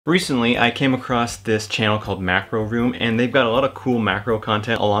Recently, I came across this channel called Macro Room, and they've got a lot of cool macro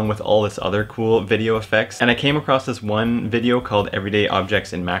content along with all this other cool video effects. And I came across this one video called Everyday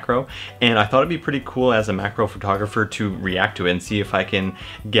Objects in Macro, and I thought it'd be pretty cool as a macro photographer to react to it and see if I can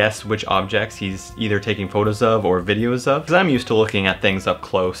guess which objects he's either taking photos of or videos of. Because I'm used to looking at things up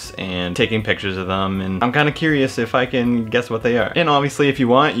close and taking pictures of them, and I'm kind of curious if I can guess what they are. And obviously, if you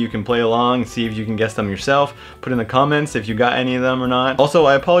want, you can play along, see if you can guess them yourself. Put in the comments if you got any of them or not. Also,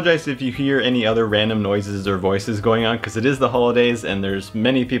 I apologize if you hear any other random noises or voices going on, because it is the holidays and there's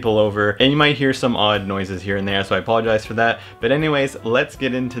many people over, and you might hear some odd noises here and there, so I apologize for that. But anyways, let's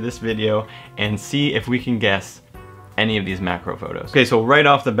get into this video and see if we can guess any of these macro photos. Okay, so right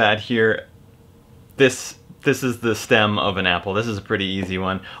off the bat here, this is the stem of an apple. This is a pretty easy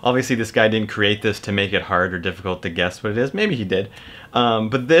one. Obviously this guy didn't create this to make it hard or difficult to guess what it is. Maybe he did.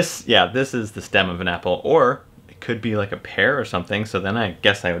 But this is the stem of an apple, or could be like a pear or something, so then I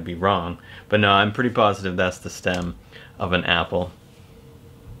guess I would be wrong. But no, I'm pretty positive that's the stem of an apple.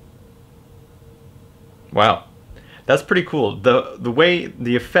 Wow, that's pretty cool. The way,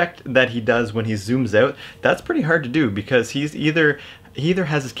 the effect that he does when he zooms out, that's pretty hard to do, because he either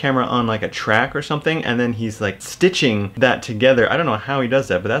has his camera on like a track or something, and then he's like stitching that together. I don't know how he does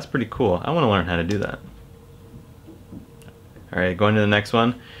that, but that's pretty cool. I want to learn how to do that. Alright, going to the next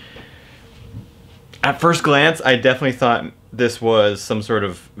one. At first glance, I definitely thought this was some sort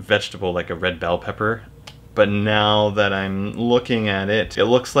of vegetable, like a red bell pepper. But now that I'm looking at it, it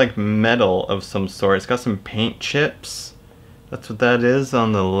looks like metal of some sort. It's got some paint chips. That's what that is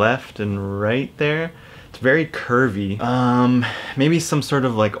on the left and right there. It's very curvy. Maybe some sort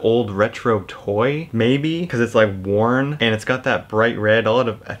of like old retro toy, maybe, because it's like worn and it's got that bright red.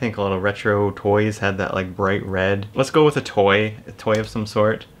 I think a lot of retro toys had that like bright red. Let's go with a toy of some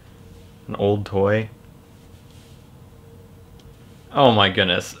sort. An old toy. Oh my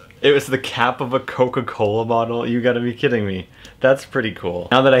goodness. It was the cap of a Coca-Cola bottle? You gotta be kidding me. That's pretty cool.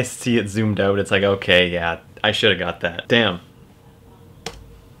 Now that I see it zoomed out, it's like, okay, yeah, I should have got that. Damn.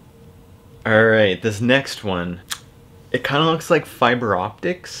 Alright, this next one. It kind of looks like fiber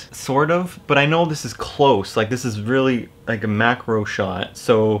optics, sort of, but I know this is close. Like, this is really like a macro shot.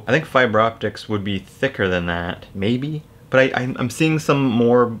 So I think fiber optics would be thicker than that, maybe? But I'm seeing some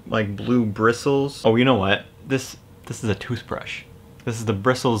more like blue bristles. Oh, you know what? This is a toothbrush. This is the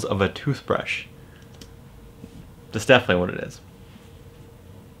bristles of a toothbrush. That's definitely what it is.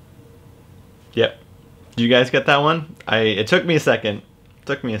 Yep. Do you guys get that one? It took me a second. It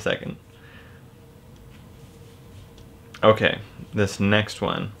took me a second. Okay, this next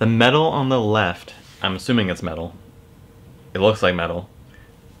one. The metal on the left, I'm assuming it's metal. It looks like metal.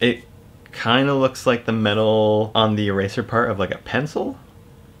 It kind of looks like the metal on the eraser part of like a pencil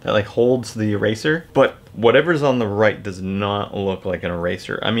that like holds the eraser, but whatever's on the right does not look like an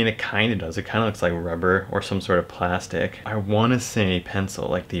eraser. I mean, it kind of does. It kind of looks like rubber or some sort of plastic. I want to say pencil,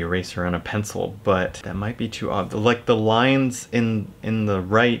 like the eraser on a pencil, but that might be too obvious. Like the lines in the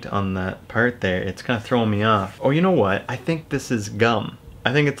right on that part there, it's kind of throwing me off. Oh, you know what? I think this is gum.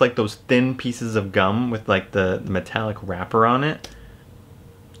 I think it's like those thin pieces of gum with like the metallic wrapper on it.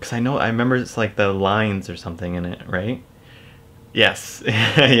 Because I remember it's like the lines or something in it, right? Yes.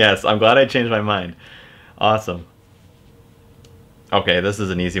 Yes, I'm glad I changed my mind. Awesome. Okay, this is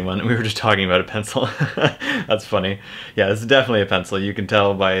an easy one. We were just talking about a pencil. That's funny. Yeah, this is definitely a pencil. You can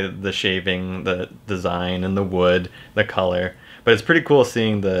tell by the shaving, the design, and the wood, the color. But it's pretty cool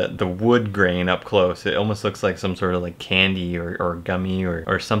seeing the wood grain up close. It almost looks like some sort of like candy or gummy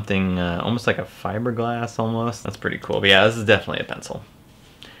or something, almost like a fiberglass almost. That's pretty cool. But yeah, this is definitely a pencil.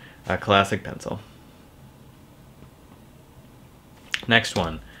 A classic pencil. Next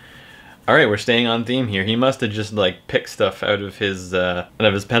one. Alright, we're staying on theme here. He must have just like picked stuff out of his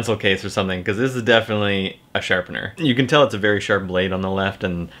pencil case or something, because this is definitely a sharpener. You can tell it's a very sharp blade on the left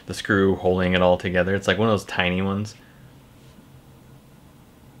and the screw holding it all together. It's like one of those tiny ones.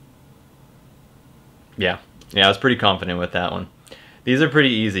 Yeah, I was pretty confident with that one. These are pretty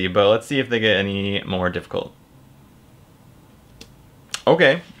easy, but let's see if they get any more difficult.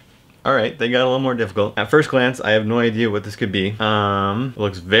 Okay. Alright, they got a little more difficult. At first glance, I have no idea what this could be. It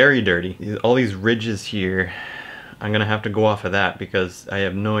looks very dirty. All these ridges here, I'm gonna have to go off of that because I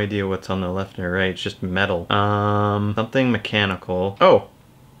have no idea what's on the left and right. It's just metal. Something mechanical. Oh!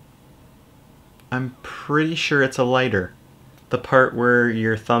 I'm pretty sure it's a lighter. The part where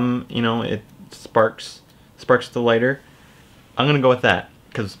your thumb, you know, it sparks the lighter. I'm gonna go with that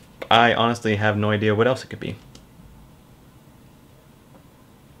because I honestly have no idea what else it could be.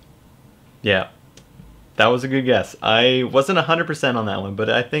 Yeah, that was a good guess. I wasn't 100% on that one, but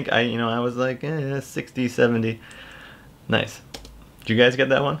I think I was like 60, 70. Nice. Did you guys get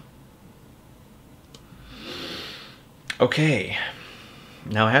that one? Okay.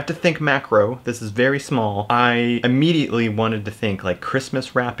 Now I have to think macro. This is very small. I immediately wanted to think like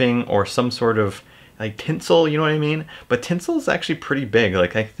Christmas wrapping or some sort of like tinsel, you know what I mean? But tinsel is actually pretty big.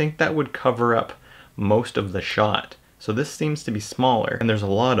 Like I think that would cover up most of the shot. So this seems to be smaller and there's a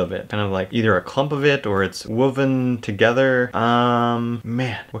lot of it. Kind of like either a clump of it or it's woven together.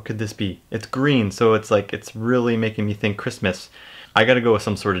 Man, what could this be? It's green, so it's like, it's really making me think Christmas. I gotta go with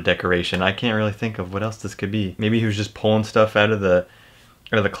some sort of decoration. I can't really think of what else this could be. Maybe he was just pulling stuff out of the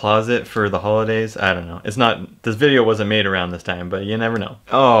closet for the holidays. I don't know. It's not, this video wasn't made around this time, but you never know.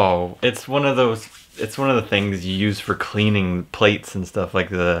 Oh, it's one of those, it's one of the things you use for cleaning plates and stuff, like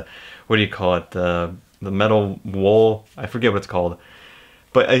the, what do you call it? The metal wool. I forget what it's called.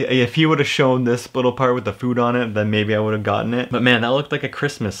 But if he would have shown this little part with the food on it, then maybe I would have gotten it. But man, that looked like a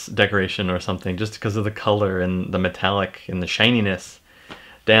Christmas decoration or something, just because of the color and the metallic and the shininess.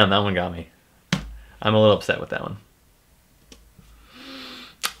 Damn, that one got me. I'm a little upset with that one.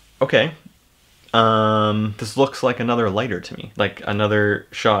 Okay. This looks like another lighter to me. Like another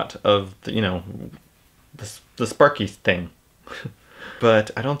shot of, the, you know, the Sparky thing.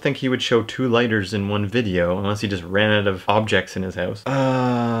 But I don't think he would show 2 lighters in one video unless he just ran out of objects in his house.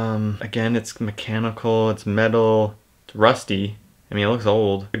 Again, it's mechanical, it's metal, it's rusty. I mean, it looks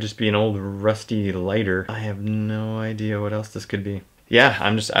old. It could just be an old rusty lighter. I have no idea what else this could be. Yeah, I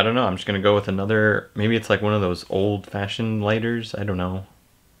don't know. I'm just gonna go with another, maybe it's like one of those old-fashioned lighters. I don't know.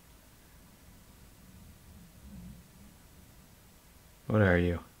 What are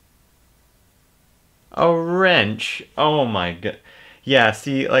you? A wrench. Oh my god. Yeah,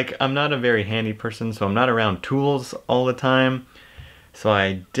 see, like, I'm not a very handy person, so I'm not around tools all the time. So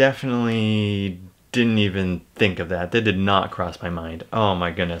I definitely didn't even think of that. That did not cross my mind. Oh my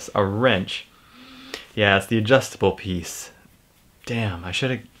goodness, a wrench. Yeah, it's the adjustable piece. Damn, I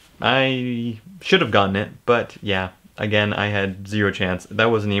should have gotten it, but yeah, again, I had 0 chance. That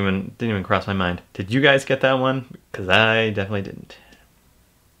didn't even cross my mind. Did you guys get that one? Because I definitely didn't.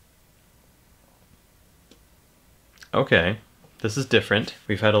 Okay. This is different.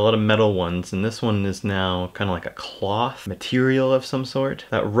 We've had a lot of metal ones, and this one is now kind of like a cloth material of some sort.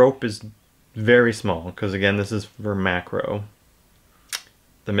 That rope is very small, because again, this is for macro.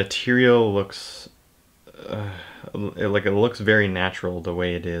 The material looks, it looks very natural the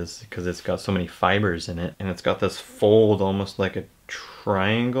way it is, because it's got so many fibers in it, and it's got this fold almost like a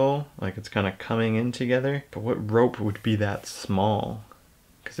triangle, like it's kind of coming in together. But what rope would be that small?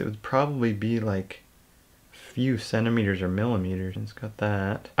 Because it would probably be like few centimeters or millimeters. It's got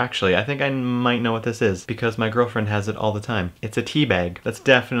that. Actually, I think I might know what this is because my girlfriend has it all the time. It's a tea bag. That's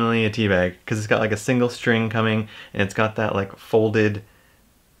definitely a tea bag because it's got like a single string coming and it's got that like folded.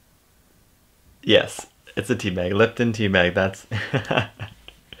 Yes, it's a tea bag. Lipton tea bag. That's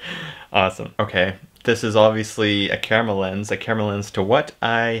awesome. Okay, this is obviously a camera lens. A camera lens to what?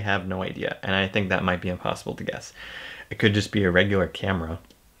 I have no idea, and I think that might be impossible to guess. It could just be a regular camera,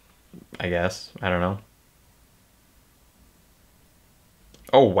 I guess. I don't know.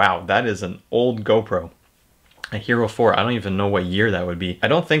 Oh wow, that is an old GoPro. A Hero 4, I don't even know what year that would be. I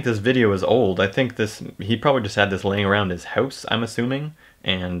don't think this video is old. I think he probably just had this laying around his house, I'm assuming.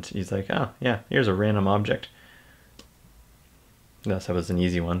 And he's like, oh yeah, here's a random object. Yes, that was an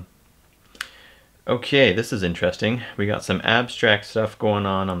easy one. Okay, this is interesting. We got some abstract stuff going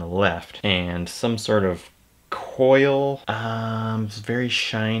on the left and some sort of coil. It's very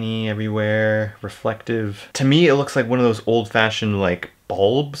shiny everywhere, reflective. To me, it looks like one of those old-fashioned like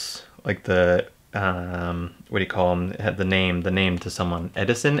bulbs, like the what do you call them? It had the name to someone.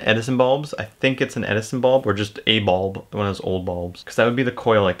 Edison bulbs. I think it's an Edison bulb or just a bulb, one of those old bulbs. Because that would be the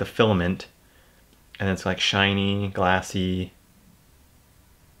coil, like the filament, and it's like shiny, glassy.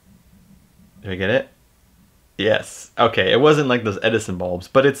 Did I get it? Yes. Okay, it wasn't like those Edison bulbs,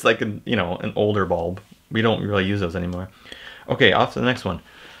 but it's like a, you know, an older bulb. We don't really use those anymore. Okay, off to the next one.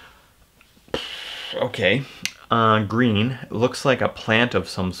 Okay. Green. Looks like a plant of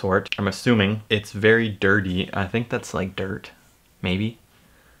some sort. I'm assuming. It's very dirty. I think that's like dirt. Maybe.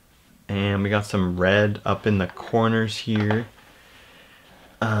 And we got some red up in the corners here.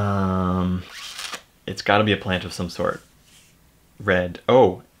 It's got to be a plant of some sort. Red.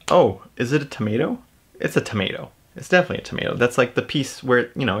 Oh, is it a tomato? It's a tomato. It's definitely a tomato. That's like the piece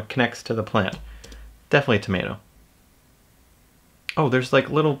where, you know, it connects to the plant. Definitely a tomato. Oh, there's like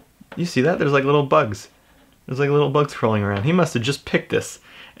little, you see that? There's like little bugs. There's like little bugs crawling around. He must have just picked this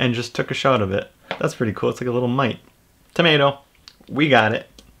and just took a shot of it. That's pretty cool. It's like a little mite. Tomato. We got it.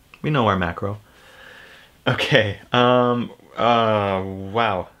 We know our macro. Okay.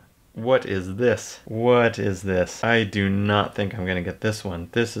 Wow. What is this? What is this? I do not think I'm gonna get this one.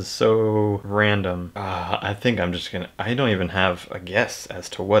 This is so random. I think I'm just gonna, I don't even have a guess as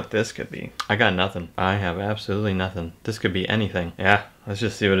to what this could be. I got nothing. I have absolutely nothing. This could be anything. Yeah, let's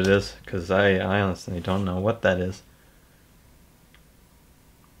just see what it is, because I honestly don't know what that is.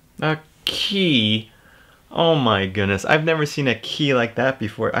 A key. Oh my goodness. I've never seen a key like that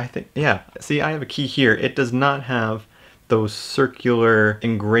before. I think, yeah. See, I have a key here. It does not have those circular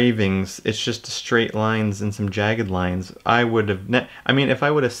engravings. It's just straight lines and some jagged lines. I would have, I mean, if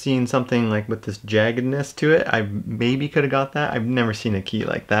I would have seen something like with this jaggedness to it, I maybe could have got that. I've never seen a key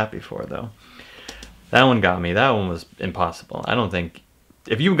like that before though. That one got me. That one was impossible. I don't think,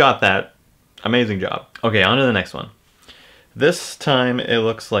 if you got that, amazing job. Okay, on to the next one. This time it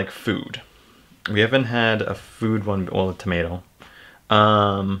looks like food. We haven't had a food one, well, a tomato.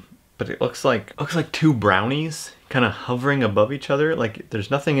 But it looks like two brownies kind of hovering above each other. Like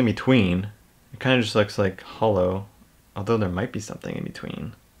there's nothing in between. It kind of just looks like hollow, although there might be something in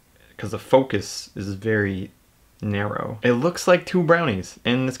between because the focus is very narrow. It looks like two brownies,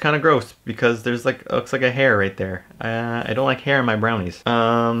 and it's kind of gross because there's like, it looks like a hair right there. I don't like hair in my brownies.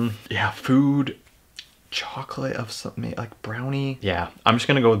 Yeah, food, chocolate of something like brownie. Yeah, I'm just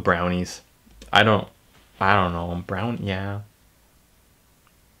gonna go with brownies. I don't know, yeah.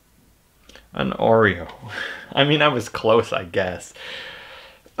 An Oreo. I mean, I was close, I guess.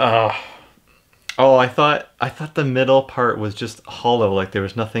 Oh, I thought the middle part was just hollow, like there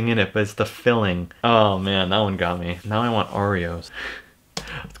was nothing in it, but it's the filling. Oh man, that one got me. Now I want Oreos.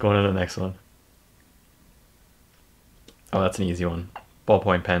 Let's go on to the next one. Oh, that's an easy one.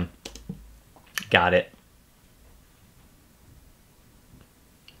 Ballpoint pen. Got it.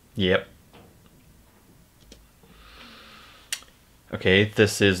 Yep. Okay,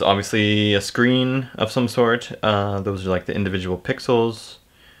 this is obviously a screen of some sort. Those are like the individual pixels.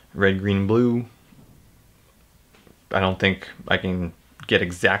 Red, green, blue. I don't think I can get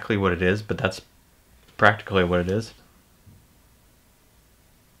exactly what it is, but that's practically what it is.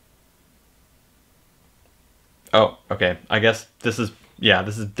 Oh, okay. I guess this is, yeah,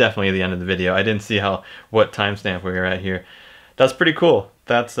 this is definitely the end of the video. I didn't see what timestamp we were at here. That's pretty cool.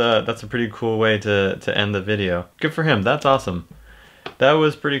 That's a pretty cool way to end the video. Good for him. That's awesome. That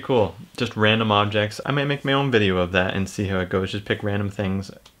was pretty cool. Just random objects. I might make my own video of that and see how it goes. Just pick random things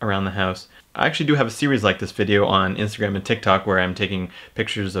around the house. I actually do have a series like this video on Instagram and TikTok where I'm taking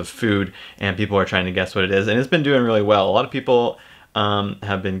pictures of food and people are trying to guess what it is. And it's been doing really well. A lot of people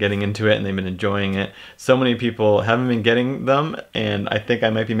have been getting into it and they've been enjoying it. So many people haven't been getting them, and I think I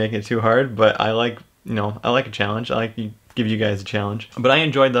might be making it too hard, but I like, you know, I like a challenge. I like give you guys a challenge. But I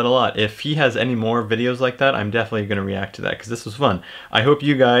enjoyed that a lot. If he has any more videos like that, I'm definitely going to react to that because this was fun. I hope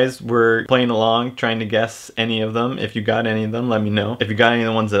you guys were playing along, trying to guess any of them. If you got any of them, let me know. If you got any of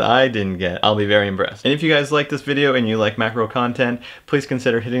the ones that I didn't get, I'll be very impressed. And if you guys like this video and you like macro content, please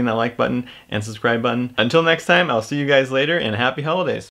consider hitting that like button and subscribe button. Until next time, I'll see you guys later, and happy holidays.